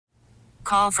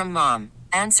call from mom.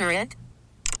 Answer it.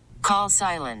 Call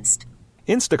silenced.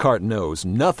 Instacart knows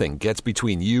nothing gets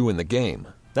between you and the game.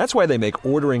 That's why they make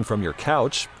ordering from your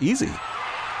couch easy.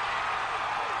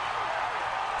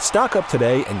 Stock up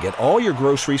today and get all your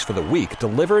groceries for the week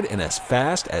delivered in as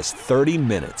fast as 30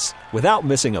 minutes without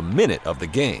missing a minute of the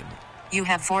game. You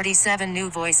have 47 new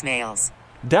voicemails.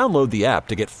 Download the app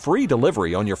to get free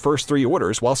delivery on your first 3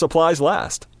 orders while supplies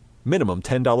last. Minimum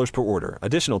 $10 per order.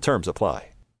 Additional terms apply.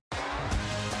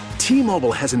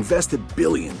 T-Mobile has invested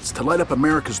billions to light up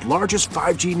America's largest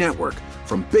 5G network,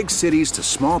 from big cities to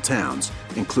small towns,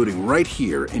 including right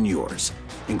here in yours.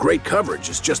 And great coverage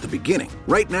is just the beginning.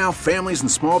 Right now, families and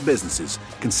small businesses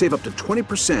can save up to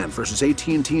 20% versus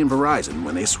AT&T and Verizon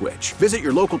when they switch. Visit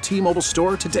your local T-Mobile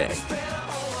store today.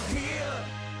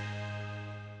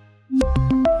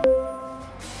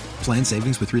 Plan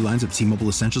savings with 3 lines of T-Mobile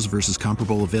Essentials versus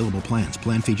comparable available plans.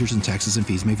 Plan features and taxes and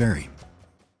fees may vary.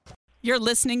 You're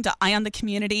listening to Eye on the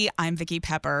Community. I'm Vicki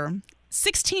Pepper.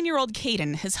 16-year-old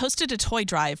Caden has hosted a toy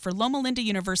drive for Loma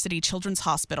University Children's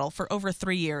Hospital for over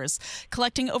 3 years,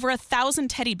 collecting over 1,000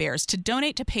 teddy bears to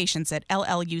donate to patients at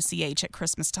LLUCH at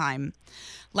Christmas time.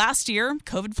 Last year,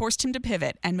 COVID forced him to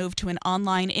pivot and move to an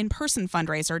online in-person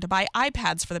fundraiser to buy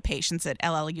iPads for the patients at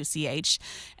LLUCH,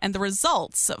 and the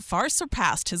results far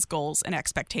surpassed his goals and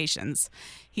expectations.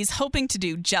 He's hoping to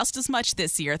do just as much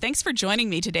this year. Thanks for joining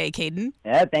me today, Caden.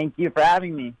 Yeah, thank you for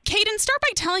having me. Caden, start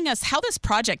by telling us how this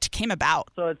project came about.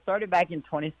 So it started back in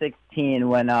 2016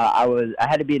 when I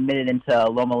had to be admitted into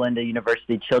Loma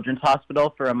University Children's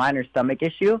Hospital for a minor stomach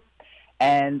issue.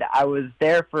 And I was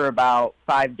there for about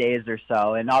 5 days or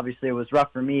so. And obviously it was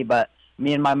rough for me, but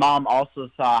me and my mom also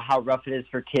saw how rough it is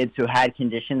for kids who had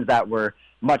conditions that were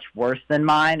much worse than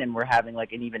mine and were having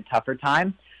like an even tougher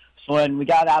time. So when we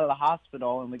got out of the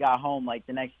hospital and we got home, like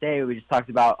the next day, we just talked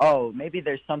about, oh, maybe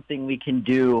there's something we can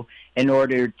do in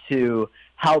order to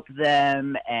help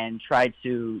them and try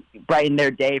to brighten their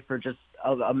day for just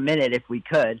a minute if we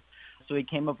could. So we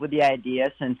came up with the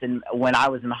idea when I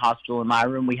was in the hospital in my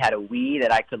room, we had a Wii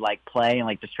that I could like play and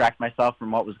like distract myself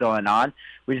from what was going on.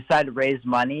 We decided to raise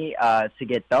money to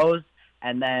get those.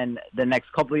 And then the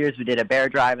next couple of years we did a bear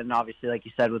drive. And obviously, like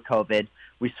you said, with COVID,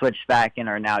 we switched back and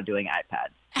are now doing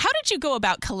iPads. How did you go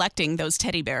about collecting those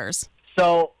teddy bears?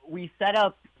 So we set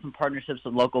up some partnerships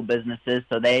with local businesses.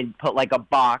 So they put like a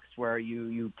box where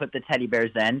you put the teddy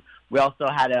bears in. We also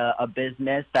had a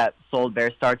business that sold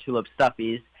Bear Star Tulip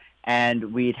Stuffies.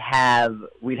 And we'd have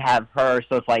her,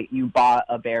 so it's like you bought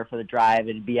a bear for the drive,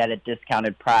 it'd be at a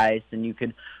discounted price, and you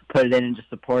could put it in and just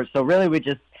support. So really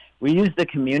we used the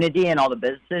community and all the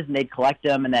businesses, and they'd collect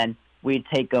them, and then we'd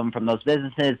take them from those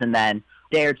businesses, and then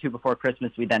a day or two before Christmas,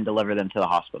 we then deliver them to the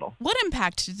hospital. What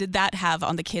impact did that have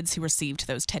on the kids who received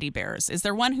those teddy bears? Is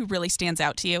there one who really stands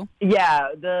out to you? Yeah,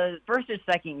 the first or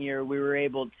second year, we were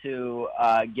able to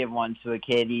give one to a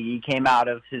kid. He came out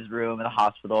of his room in the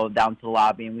hospital down to the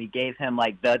lobby, and we gave him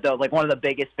like like one of the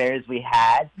biggest bears we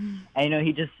had. And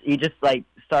he just like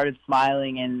started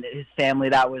smiling, and his family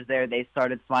that was there, they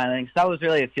started smiling. So that was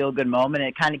really a feel good moment.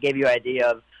 It kind of gave you an idea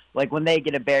of like when they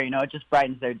get a bear, it just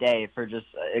brightens their day for just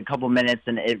a couple minutes,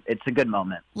 and it's a good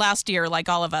moment. Last year, like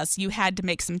all of us, you had to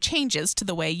make some changes to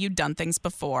the way you'd done things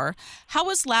before. How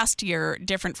was last year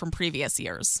different from previous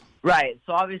years? Right.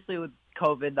 So obviously with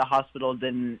COVID, the hospital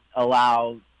didn't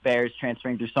allow bears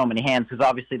transferring through so many hands because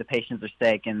obviously the patients are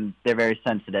sick and they're very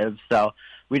sensitive. So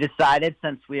we decided,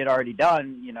 since we had already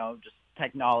done, just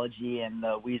technology and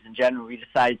the Wii's in general, we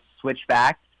decided to switch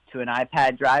back to an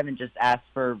iPad drive and just ask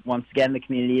for, once again, the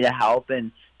community to help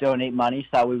and donate money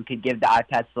so that we could give the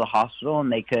iPads to the hospital and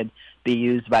they could be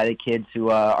used by the kids who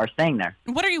are staying there.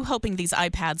 What are you hoping these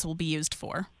iPads will be used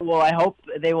for? Well, I hope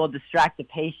they will distract the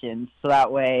patients so that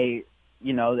way,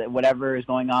 that whatever is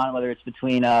going on, whether it's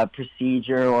between a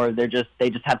procedure or they just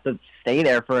have to stay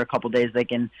there for a couple of days, they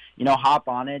can, hop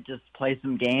on it, just play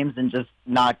some games and just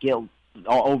not get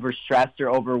overstressed or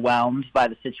overwhelmed by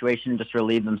the situation and just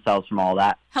relieve themselves from all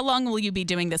that. How long will you be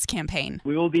doing this campaign?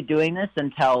 We will be doing this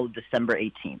until December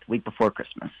 18th, week before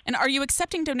Christmas. And are you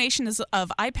accepting donations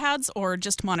of iPads or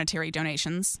just monetary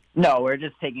donations? No, we're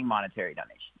just taking monetary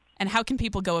donations. And how can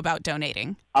people go about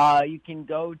donating? You can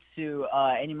go to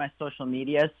any of my social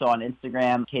media. So on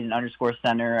Instagram,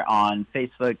 Caden_Center. On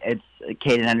Facebook, it's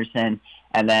Caden Henderson.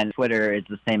 And then Twitter is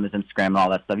the same as Instagram and all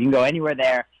that stuff. You can go anywhere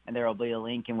there. and there will be a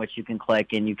link in which you can click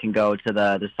and you can go to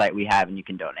the site we have and you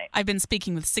can donate. I've been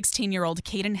speaking with 16-year-old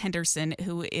Caden Henderson,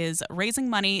 who is raising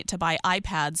money to buy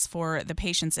iPads for the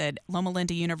patients at Loma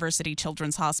Linda University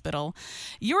Children's Hospital.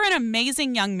 You're an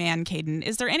amazing young man, Caden.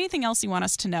 Is there anything else you want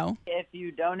us to know? If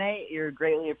you donate, you're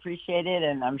greatly appreciated,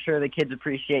 and I'm sure the kids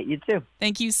appreciate you too.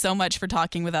 Thank you so much for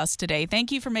talking with us today.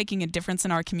 Thank you for making a difference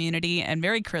in our community, and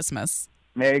Merry Christmas.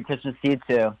 Merry Christmas to you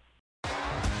too.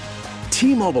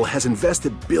 T-Mobile has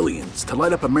invested billions to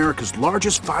light up America's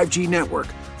largest 5G network,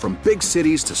 from big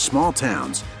cities to small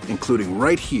towns, including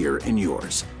right here in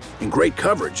yours. And great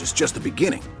coverage is just the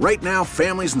beginning. Right now,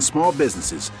 families and small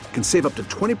businesses can save up to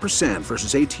 20%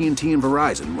 versus AT&T and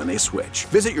Verizon when they switch.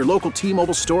 Visit your local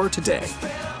T-Mobile store today.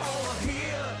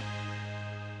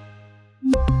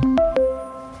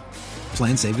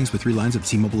 Plan savings with 3 lines of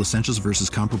T-Mobile Essentials versus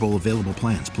comparable available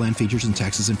plans. Plan features and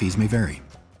taxes and fees may vary.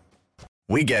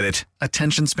 We get it.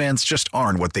 Attention spans just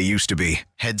aren't what they used to be.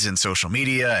 Heads in social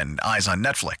media and eyes on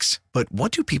Netflix. But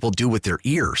what do people do with their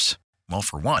ears? Well,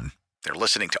 for one, they're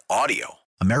listening to audio.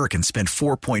 Americans spend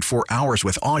 4.4 hours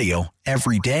with audio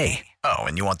every day. Oh,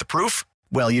 and you want the proof?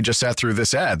 Well, you just sat through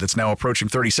this ad that's now approaching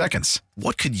 30 seconds.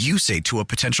 What could you say to a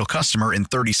potential customer in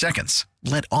 30 seconds?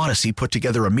 Let Odyssey put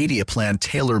together a media plan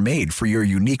tailor-made for your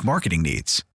unique marketing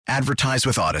needs. Advertise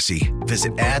with Odyssey.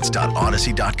 Visit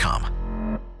ads.odyssey.com.